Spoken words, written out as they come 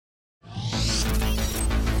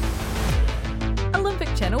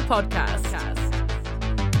podcast.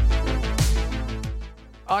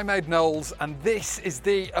 I'm Ed Knowles, and this is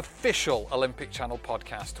the official Olympic Channel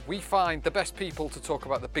podcast. We find the best people to talk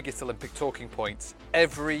about the biggest Olympic talking points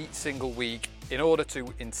every single week in order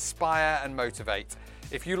to inspire and motivate.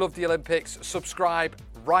 If you love the Olympics, subscribe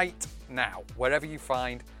right now, wherever you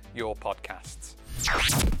find your podcasts.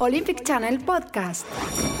 Olympic Channel podcast.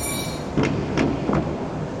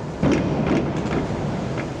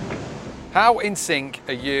 How in sync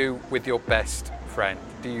are you with your best friend?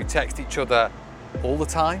 Do you text each other all the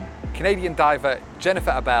time? Canadian diver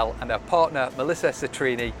Jennifer Abel and her partner Melissa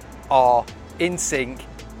Citrini are in sync,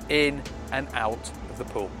 in and out of the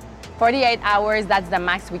pool. 48 hours, that's the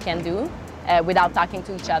max we can do without talking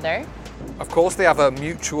to each other. Of course, they have a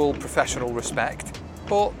mutual professional respect,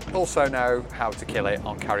 but also know how to kill it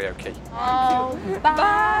on karaoke. All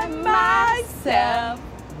by myself,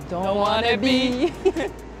 don't wanna be.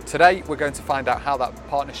 Today, we're going to find out how that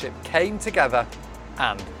partnership came together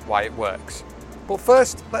and why it works. But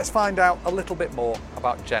first, let's find out a little bit more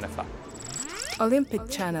about Jennifer. Olympic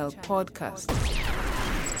Channel podcast.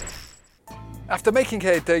 After making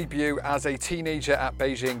her debut as a teenager at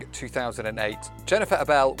Beijing 2008, Jennifer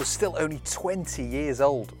Abel was still only 20 years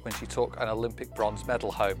old when she took an Olympic bronze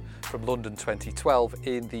medal home from London 2012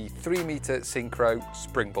 in the 3-metre synchro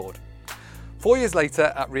springboard. 4 years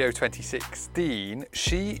later, at Rio 2016,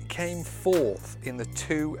 she came fourth in the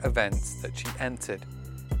two events that she entered.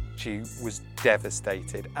 She was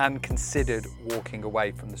devastated and considered walking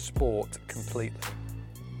away from the sport completely.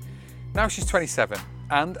 Now she's 27,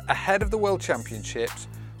 and ahead of the World Championships,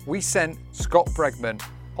 we sent Scott Bregman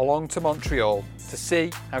along to Montreal to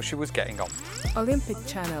see how she was getting on. Olympic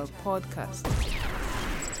Channel podcast.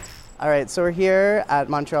 All right, so we're here at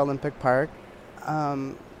Montreal Olympic Park.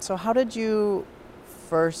 So how did you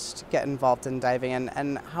first get involved in diving,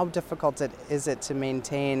 and how difficult is it to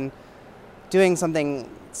maintain doing something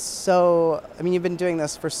so, I mean, you've been doing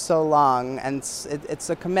this for so long, and it's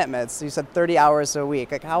a commitment. So you said 30 hours a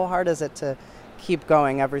week. Like, how hard is it to keep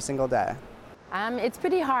going every single day? It's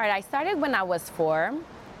pretty hard. I started when I was 4.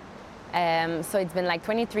 So it's been like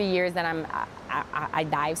 23 years that I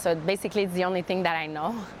dive. So basically it's the only thing that I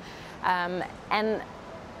know. And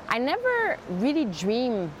I never really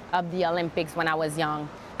dreamed of the Olympics when I was young.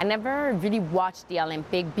 I never really watched the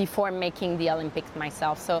Olympic before making the Olympics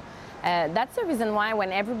myself. So that's the reason why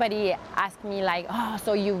when everybody asks me like, oh,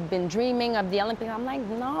 so you've been dreaming of the Olympics? I'm like,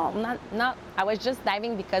 no, not. I was just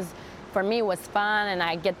diving because for me it was fun, and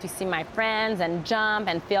I get to see my friends and jump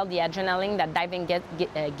and feel the adrenaline that diving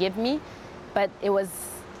give me. But it was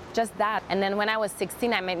just that. And then when I was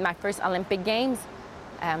 16, I made my first Olympic Games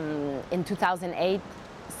in 2008.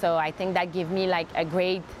 So I think that gave me like a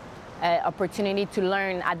great opportunity to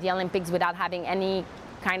learn at the Olympics without having any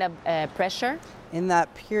kind of pressure. In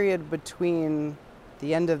that period between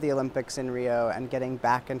the end of the Olympics in Rio and getting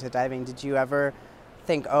back into diving, did you ever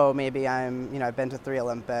think, oh, maybe I've been to 3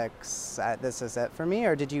 Olympics, this is it for me?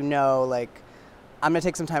 Or did you know, like, I'm going to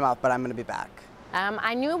take some time off, but I'm going to be back?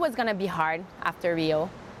 I knew it was going to be hard after Rio.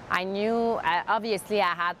 I knew, obviously,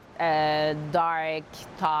 I had a dark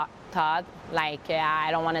thought, like,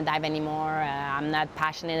 I don't want to dive anymore, I'm not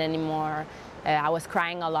passionate anymore. I was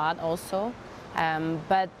crying a lot also.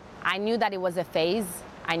 But I knew that it was a phase.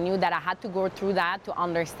 I knew that I had to go through that to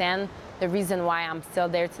understand the reason why I'm still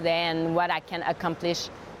there today and what I can accomplish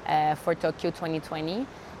for Tokyo 2020.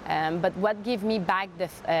 But what gave me back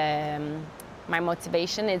my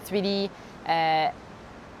motivation, it's really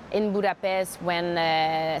in Budapest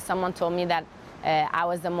when someone told me that I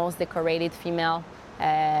was the most decorated female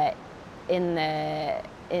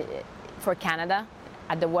for Canada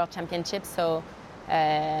at the World Championships. So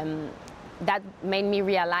that made me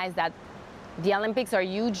realize that the Olympics are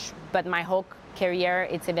huge, but my whole career,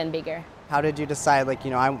 it's even bigger. How did you decide, like,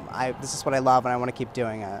 this is what I love and I want to keep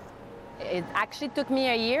doing it? It actually took me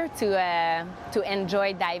a year to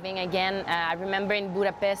enjoy diving again. I remember in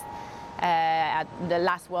Budapest at the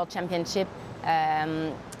last World Championship,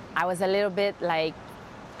 I was a little bit like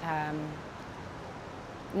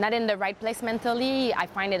not in the right place mentally. I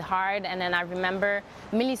find it hard, and then I remember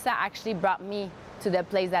Melissa actually brought me to the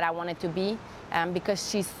place that I wanted to be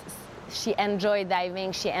because she enjoyed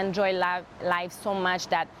diving, she enjoyed life so much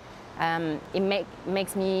that it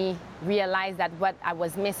makes me realize that what I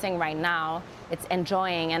was missing right now, it's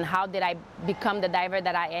enjoying. And how did I become the diver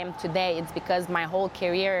that I am today? It's because my whole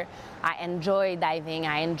career, I enjoy diving,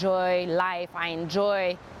 I enjoy life, I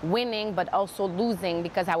enjoy winning, but also losing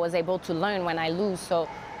because I was able to learn when I lose. So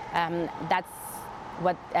that's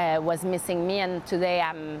what was missing me, and today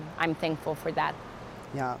I'm thankful for that.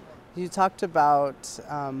 Yeah. You talked about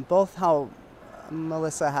both how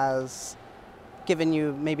Melissa has given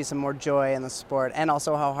you maybe some more joy in the sport, and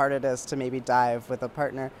also how hard it is to maybe dive with a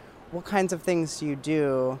partner. What kinds of things do you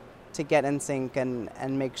do to get in sync and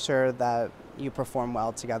make sure that you perform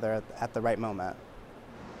well together at the right moment?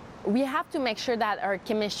 We have to make sure that our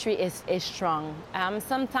chemistry is strong.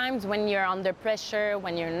 Sometimes when you're under pressure,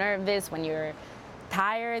 when you're nervous, when you're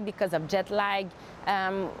tired because of jet lag,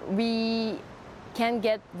 we can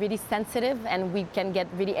get really sensitive and we can get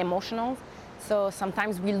really emotional. So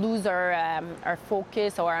sometimes we lose our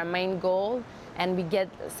focus or our main goal, and we get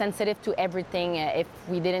sensitive to everything. If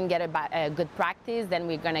we didn't get a good practice, then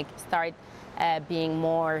we're gonna start being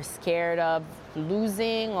more scared of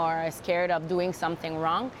losing or scared of doing something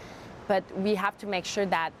wrong. But we have to make sure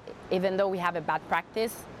that even though we have a bad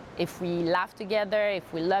practice, if we laugh together,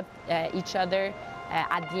 if we love each other,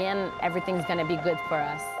 at the end, everything's gonna be good for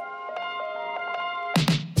us.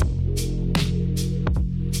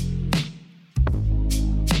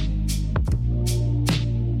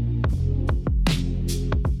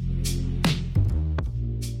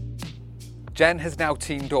 Jen has now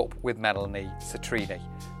teamed up with Melanie Citrini.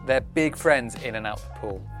 They're big friends in and out the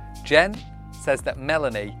pool. Jen says that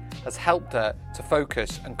Melanie has helped her to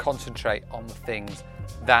focus and concentrate on the things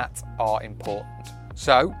that are important.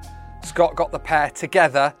 So, Scott got the pair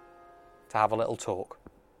together to have a little talk.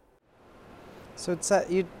 So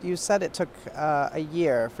you said it took a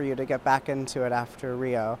year for you to get back into it after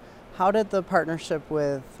Rio. How did the partnership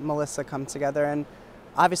with Melissa come together? And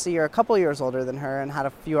obviously you're a couple years older than her and had a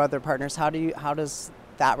few other partners. How does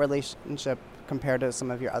that relationship compare to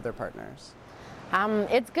some of your other partners?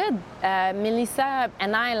 It's good. Melissa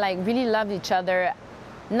and I really love each other,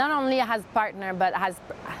 not only as partner but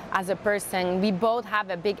as a person. We both have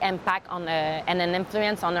a big impact on and an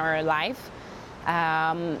influence on our life.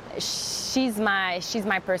 She's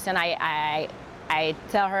my person. I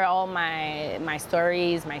tell her all my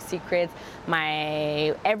stories, my secrets,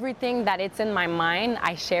 everything that it's in my mind.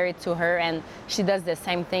 I share it to her, and she does the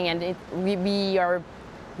same thing. And we are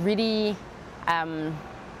really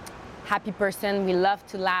happy person. We love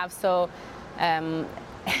to laugh, so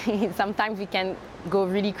sometimes we can go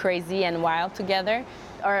really crazy and wild together.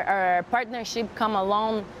 Our partnership come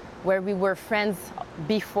along where we were friends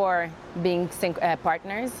before being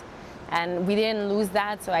partners, and we didn't lose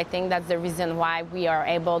that. So I think that's the reason why we are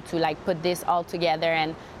able to put this all together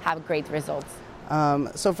and have great results.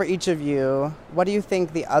 So for each of you, what do you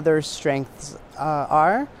think the other strengths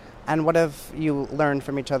are, and what have you learned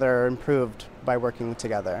from each other or improved by working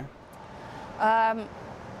together?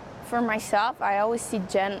 For myself, I always see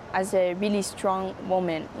Jen as a really strong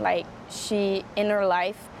woman. She, in her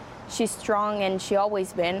life, she's strong, and she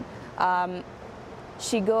always been.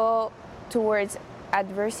 She go towards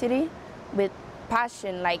adversity with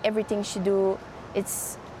passion. Everything she do,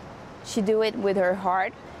 she do it with her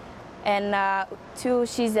heart. And two,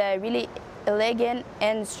 she's a really elegant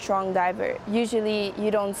and strong diver. Usually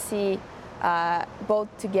you don't see both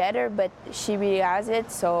together, but she really has it.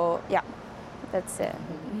 So yeah, that's it.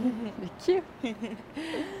 Thank you.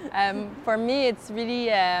 For me, it's really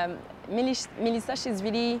Melissa. She's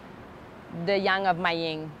really the yang of my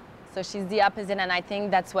yin. So she's the opposite, and I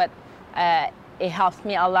think that's what it helps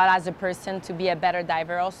me a lot as a person to be a better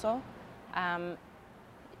diver also.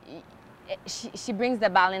 She brings the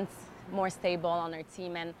balance more stable on her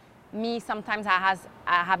team, and me, sometimes I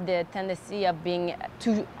have the tendency of being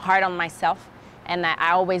too hard on myself, and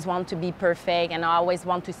I always want to be perfect, and I always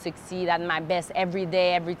want to succeed at my best every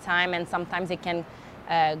day, every time, and sometimes it can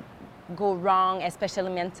go wrong,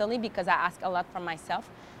 especially mentally, because I ask a lot from myself.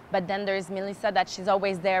 But then there's Melissa, that she's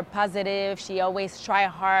always there, positive. She always try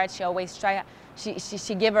hard. She always try.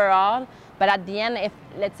 She give her all. But at the end, if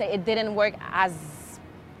let's say it didn't work as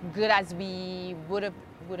good as we would have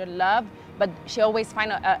loved, but she always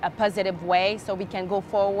find a positive way, so we can go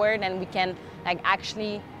forward and we can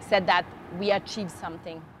actually say that we achieved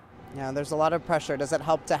something. Yeah, there's a lot of pressure. Does it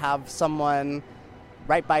help to have someone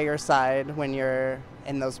right by your side when you're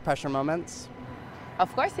in those pressure moments?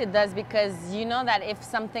 Of course it does, because you know that if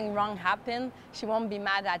something wrong happened, she won't be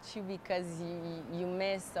mad at you because you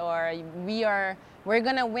missed, or we're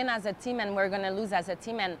gonna win as a team and we're gonna lose as a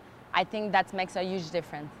team, and I think that makes a huge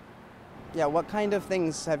difference. Yeah, what kind of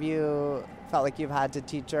things have you felt like you've had to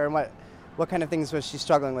teach her, and what kind of things was she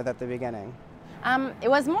struggling with at the beginning? It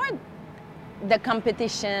was more the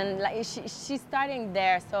competition. She's starting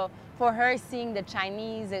there, so for her, seeing the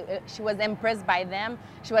Chinese, she was impressed by them.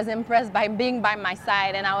 She was impressed by being by my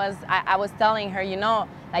side, and I was telling her,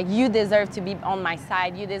 you deserve to be on my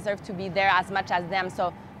side. You deserve to be there as much as them.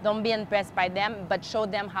 So don't be impressed by them, but show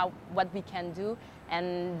them what we can do,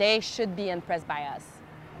 and they should be impressed by us.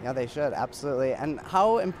 Yeah, they should, absolutely. And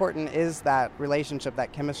how important is that relationship,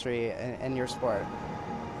 that chemistry in your sport?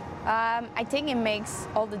 I think it makes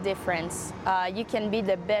all the difference. You can be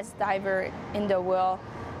the best diver in the world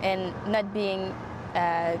and not being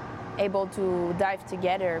able to dive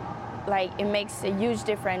together. Like, it makes a huge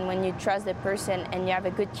difference when you trust the person and you have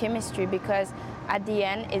a good chemistry, because at the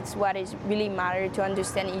end it's what is really matter, to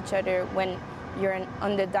understand each other when you're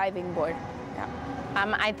on the diving board. Yeah.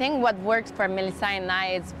 I think what works for Melissa and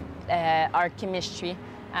I is our chemistry.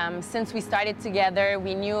 Since we started together,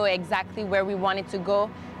 we knew exactly where we wanted to go.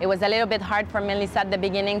 It was a little bit hard for Melissa at the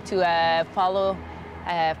beginning to follow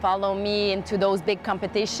me into those big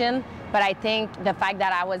competitions, but I think the fact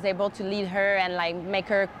that I was able to lead her and like make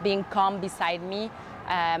her being calm beside me,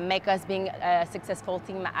 make us being a successful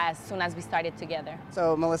team as soon as we started together.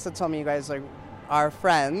 So Melissa told me you guys are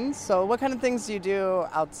friends. So what kind of things do you do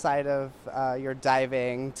outside of your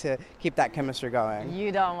diving to keep that chemistry going?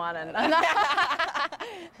 You don't want to know.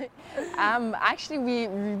 Actually, we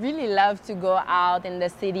really love to go out in the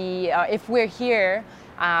city. If we're here,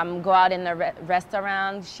 go out in a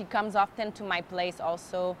restaurant. She comes often to my place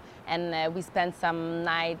also, and we spend some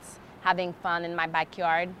nights having fun in my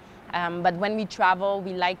backyard. But when we travel,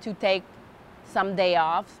 we like to take some day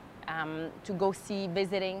off to go see,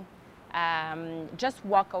 visiting, just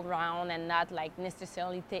walk around and not like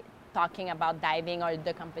necessarily talking about diving or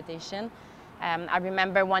the competition. I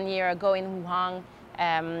remember 1 year ago in Wuhan,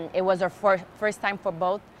 it was our first time for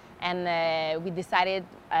both, and we decided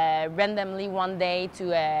randomly one day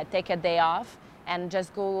to take a day off and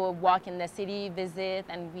just go walk in the city, visit,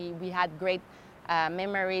 and we had great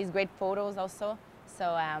memories, great photos also.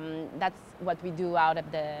 So that's what we do out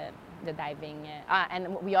of the diving.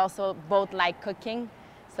 And we also both like cooking,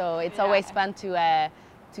 so it's always fun to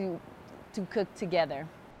cook together.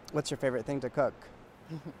 What's your favorite thing to cook?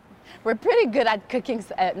 We're pretty good at cooking,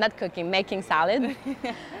 making salad,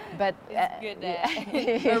 but Good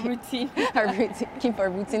our routine. keep our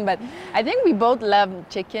routine. But I think we both love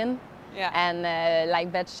chicken, Yeah. and like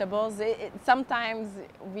vegetables. Sometimes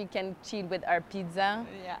we can cheat with our pizza,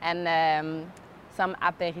 and some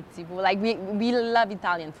aperitivo. Like we love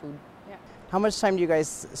Italian food. How much time do you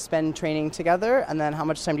guys spend training together, and then how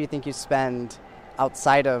much time do you think you spend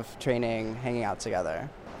outside of training hanging out together?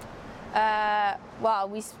 Well,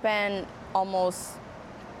 we spend almost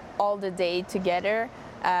all the day together,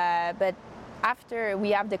 but after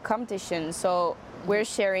we have the competition, so we're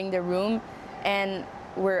sharing the room, and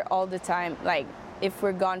we're all the time, like, if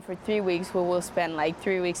we're gone for 3 weeks, we will spend like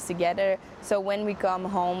 3 weeks together. So when we come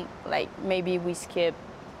home, like, maybe we skip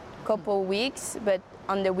a couple weeks, but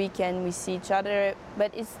on the weekend we see each other.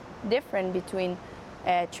 But it's different between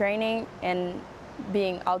training and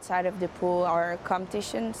being outside of the pool or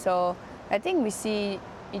competition. So I think we see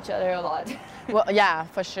each other a lot. Well, yeah,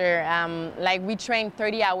 for sure. Like, we train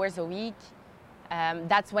 30 hours a week.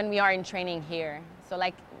 That's when we are in training here. So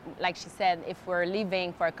like she said, if we're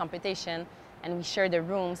leaving for a competition and we share the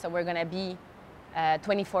room, so we're gonna be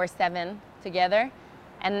 24/7 together.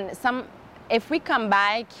 And if we come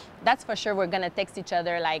back, that's for sure we're gonna text each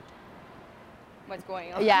other like, What's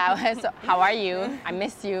going on? yeah, so how are you? I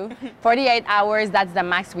miss you. 48 hours, that's the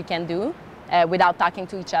max we can do without talking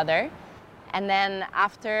to each other. And then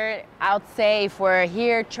after, I would say if we're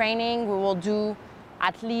here training, we will do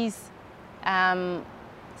at least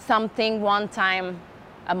something one time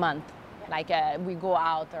a month. Like we go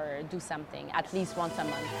out or do something at least once a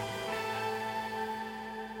month.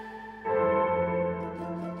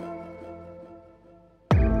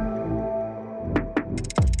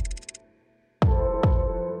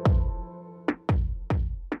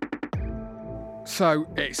 So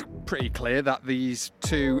it's pretty clear that these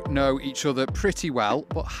two know each other pretty well,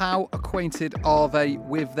 but how acquainted are they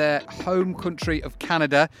with their home country of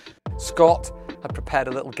Canada? Scott had prepared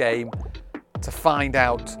a little game to find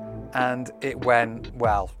out, and it went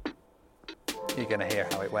well. You're going to hear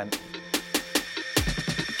how it went.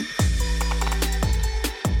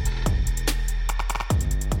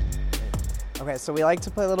 Okay, so we like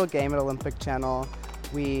to play a little game at Olympic Channel.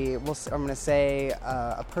 I'm going to say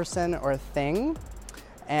a person or a thing,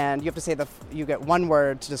 and you have to say you get one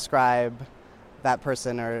word to describe that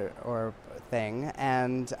person or thing.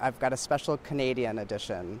 And I've got a special Canadian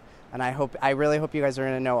edition, and I really hope you guys are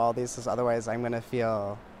going to know all these, because otherwise I'm going to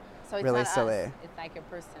feel So it's really not silly. us, it's like a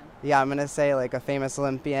person. Yeah, I'm going to say like a famous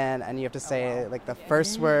Olympian, and you have to say like the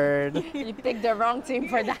first word. You picked the wrong team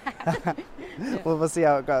for that. We'll see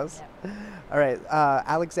how it goes. All right,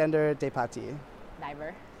 Alexander Despatie.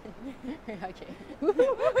 Diver. Okay.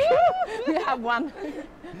 We have one.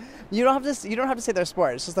 You don't have to say their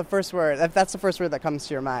sport. It's just the first word. If that's the first word that comes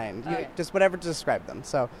to your mind, Okay. just whatever to describe them.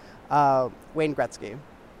 So, Wayne Gretzky,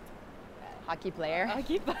 Hockey player.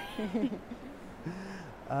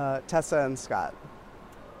 Tessa and Scott,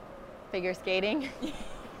 Figure skating.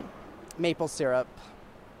 maple syrup,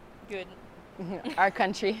 Good. Our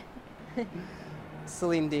country.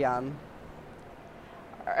 Celine Dion,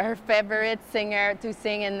 Her favorite singer to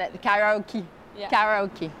sing in karaoke. Yeah.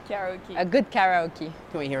 Karaoke. Karaoke. A good karaoke.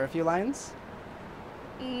 Can we hear a few lines?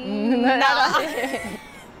 I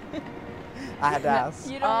had to ask.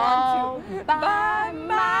 You don't want to. By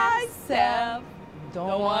myself.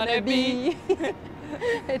 Don't wanna be.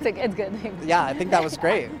 It's good. Yeah, I think that was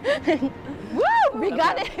great. Woo! We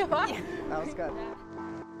got it. That was good.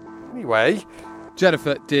 Anyway,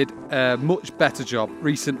 Jennifer did a much better job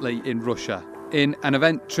recently in Russia. In an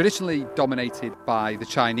event traditionally dominated by the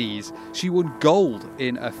Chinese, she won gold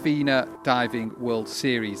in a FINA Diving World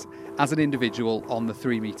Series as an individual on the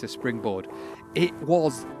 3-metre springboard. It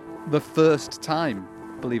was the first time,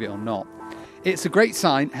 believe it or not. It's a great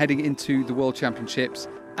sign heading into the World Championships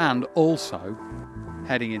and also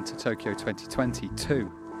heading into Tokyo 2020 too.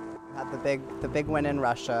 Had the big win in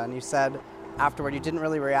Russia, and you said afterward you didn't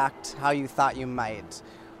really react how you thought you might.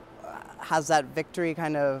 Has that victory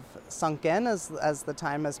kind of sunk in as the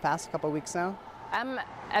time has passed, a couple of weeks now?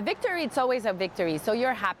 A victory, it's always a victory, so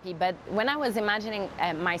you're happy. But when I was imagining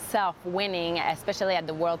myself winning, especially at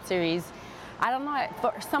the World Series, I don't know,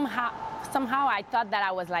 somehow I thought that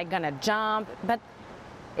I was like gonna jump. But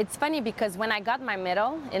it's funny because when I got my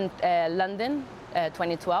medal in London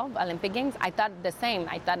 2012 Olympic Games, I thought the same.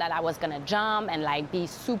 I thought that I was gonna jump and like be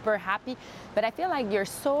super happy. But I feel like you're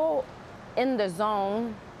so in the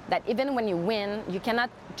zone that even when you win, you cannot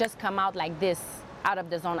just come out like this, out of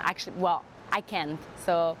the zone. Actually, well, I can't.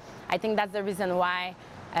 So I think that's the reason why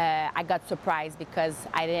I got surprised, because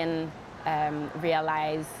I didn't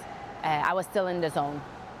realize I was still in the zone.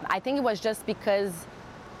 I think it was just because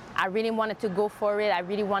I really wanted to go for it. I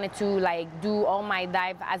really wanted to like do all my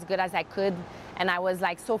dive as good as I could. And I was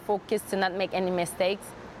like so focused to not make any mistakes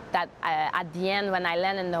that at the end, when I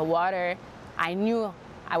landed in the water, I knew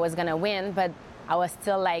I was gonna win, but I was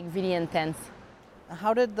still like really intense.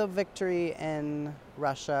 How did the victory in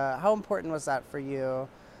Russia, how important was that for you?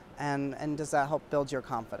 And does that help build your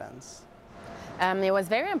confidence? It was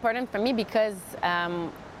very important for me because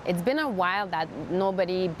it's been a while that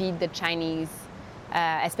nobody beat the Chinese,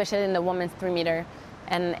 especially in the women's 3-meter.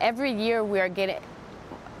 And every year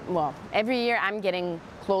every year I'm getting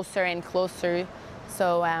closer and closer.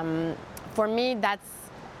 So for me, that's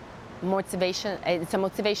motivation. It's a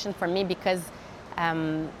motivation for me because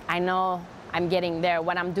I know I'm getting there.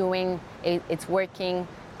 What I'm doing, it's working.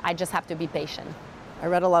 I just have to be patient. I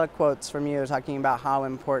read a lot of quotes from you talking about how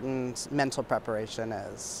important mental preparation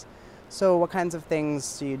is. So what kinds of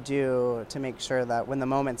things do you do to make sure that when the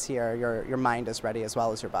moment's here, your mind is ready as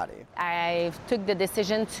well as your body? I took the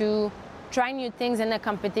decision to try new things in the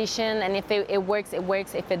competition, and if it works, it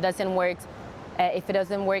works. If it doesn't work,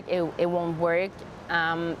 it won't work.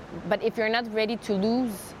 But if you're not ready to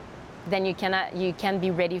lose, then you can't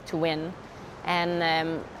be ready to win. And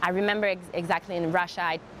I remember exactly in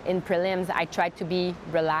Russia, in prelims, I tried to be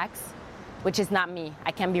relaxed, which is not me.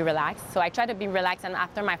 I can't be relaxed. So I tried to be relaxed, and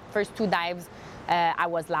after my first 2 dives, I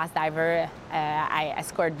was last diver. I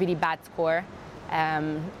scored really bad score.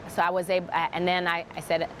 So I was able, and then I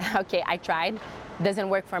said, okay, I tried. Doesn't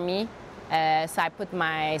work for me. So I put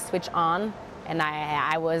my switch on, and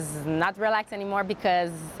I was not relaxed anymore,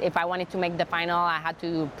 because if I wanted to make the final, I had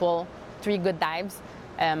to pull 3 good dives.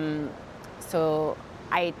 So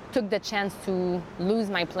I took the chance to lose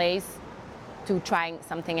my place to try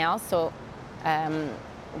something else. So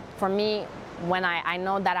for me, when I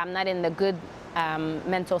know that I'm not in the good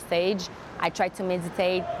mental stage, I try to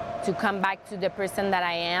meditate, to come back to the person that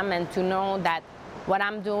I am, and to know that what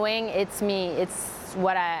I'm doing, it's me. It's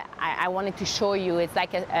what I wanted to show you. It's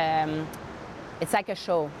like a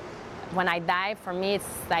show. When I dive, for me, it's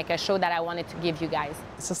like a show that I wanted to give you guys.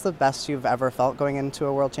 Is this the best you've ever felt going into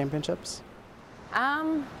a World Championships?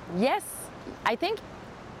 Yes, I think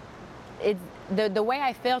the way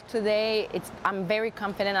I feel today, I'm very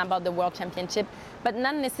confident about the World Championship, but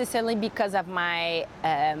not necessarily because of my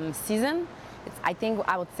season. I think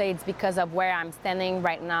I would say it's because of where I'm standing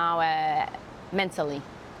right now mentally.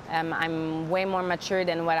 I'm way more mature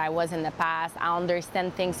than what I was in the past. I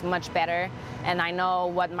understand things much better, and I know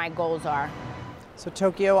what my goals are. So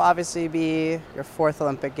Tokyo will obviously be your 4th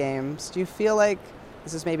Olympic Games. Do you feel like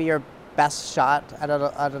this is maybe your best shot at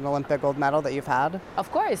an Olympic gold medal that you've had?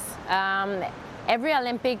 Of course. every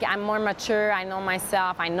Olympic, I'm more mature, I know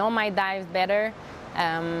myself, I know my dives better.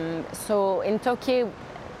 So in Tokyo,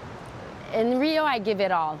 in Rio, I give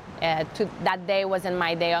it all. That day wasn't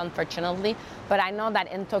my day, unfortunately, but I know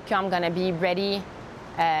that in Tokyo, I'm gonna be ready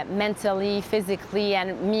mentally, physically,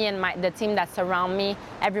 and me and the team that surround me,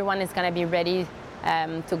 everyone is gonna be ready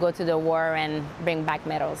to go to the war and bring back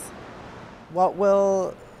medals.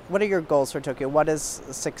 What are your goals for Tokyo? What does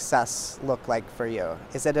success look like for you?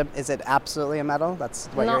 Is it absolutely a medal? That's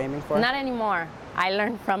what you're aiming for? Not anymore. I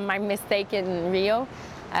learned from my mistake in Rio.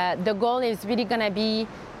 The goal is really going to be,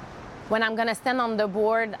 when I'm going to stand on the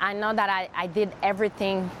board, I know that I did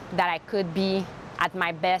everything that I could be at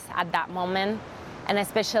my best at that moment. And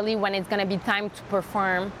especially when it's going to be time to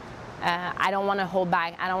perform, I don't want to hold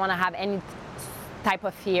back. I don't want to have any type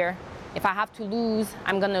of fear. If I have to lose,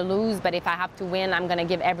 I'm going to lose, but if I have to win, I'm going to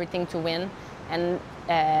give everything to win. And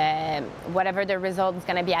whatever the result is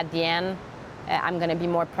going to be at the end, I'm going to be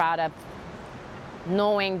more proud of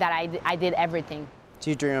knowing that I did everything. Do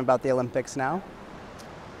you dream about the Olympics now?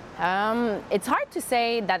 It's hard to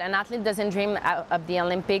say that an athlete doesn't dream of the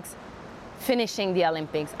Olympics finishing the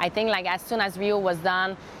Olympics. I think like as soon as Rio was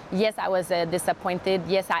done, yes, I was disappointed.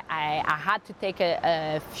 Yes, I had to take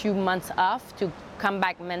a few months off to come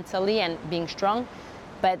back mentally and being strong.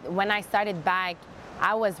 But when I started back,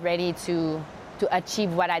 I was ready to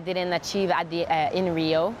achieve what I didn't achieve in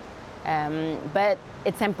Rio. But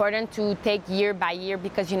it's important to take year by year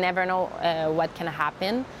because you never know what can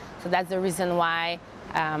happen. So that's the reason why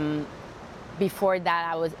before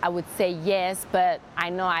that I would say yes, but I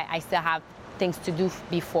know I still have things to do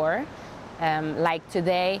before. Like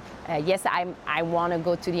today, yes, I want to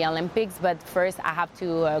go to the Olympics, but first I have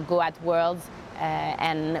to go at Worlds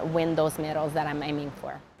and win those medals that I'm aiming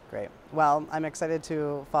for. Great. Well, I'm excited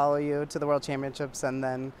to follow you to the World Championships and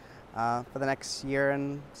then for the next year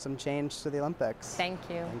and some change to the Olympics. Thank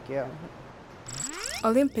you. Thank you.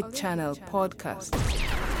 Olympic Channel Podcast.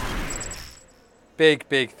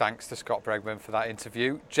 Big thanks to Scott Bregman for that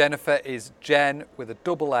interview. Jennifer is Jen with a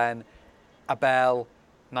double N, Abel,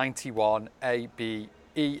 91,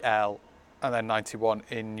 ABEL, and then 91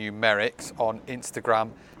 in numerics on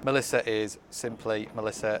Instagram. Melissa is simply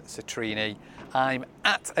Melissa Citrini. I'm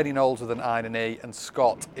at Eddie Knowles with an I and an E, and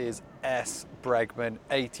Scott is S Bregman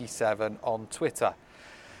 87 on Twitter.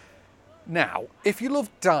 Now, if you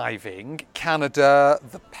love diving, Canada,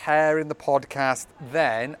 the pair in the podcast,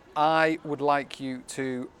 then I would like you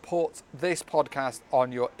to put this podcast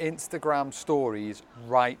on your Instagram stories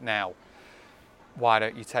right now. Why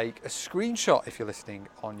don't you take a screenshot if you're listening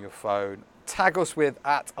on your phone? Tag us with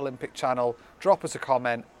 @Olympic Channel, drop us a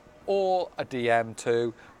comment or a DM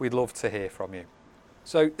too. We'd love to hear from you.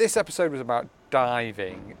 So this episode was about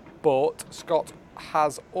diving, but Scott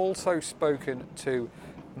has also spoken to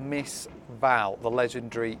Miss Val, the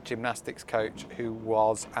legendary gymnastics coach who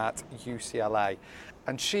was at UCLA.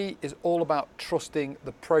 And she is all about trusting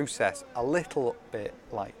the process, a little bit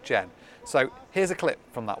like Jen. So here's a clip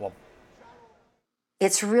from that one.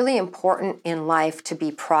 It's really important in life to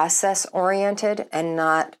be process-oriented and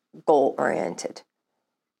not goal-oriented.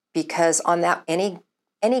 Because on that any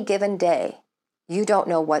given day, you don't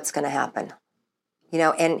know what's going to happen. You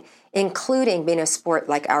know, and including being a sport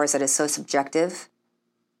like ours that is so subjective,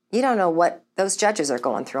 you don't know what those judges are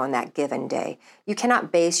going through on that given day. You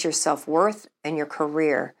cannot base your self-worth and your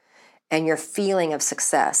career and your feeling of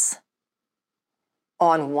success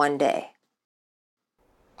on one day.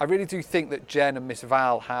 I really do think that Jen and Miss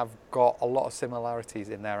Val have got a lot of similarities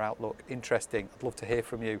in their outlook. Interesting. I'd love to hear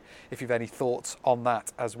from you if you've any thoughts on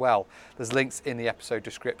that as well. There's links in the episode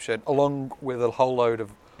description, along with a whole load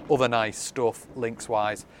of other nice stuff,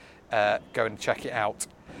 links-wise. Go and check it out.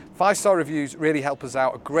 5-star reviews really help us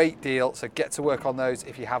out a great deal, so get to work on those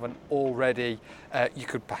if you haven't already. You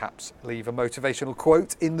could perhaps leave a motivational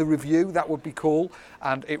quote in the review, that would be cool,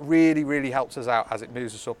 and it really helps us out as it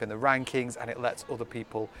moves us up in the rankings and it lets other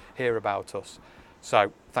people hear about us.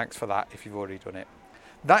 So thanks for that if you've already done it.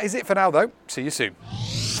 That is it for now though, see you soon.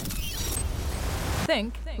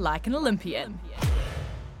 Think like an Olympian.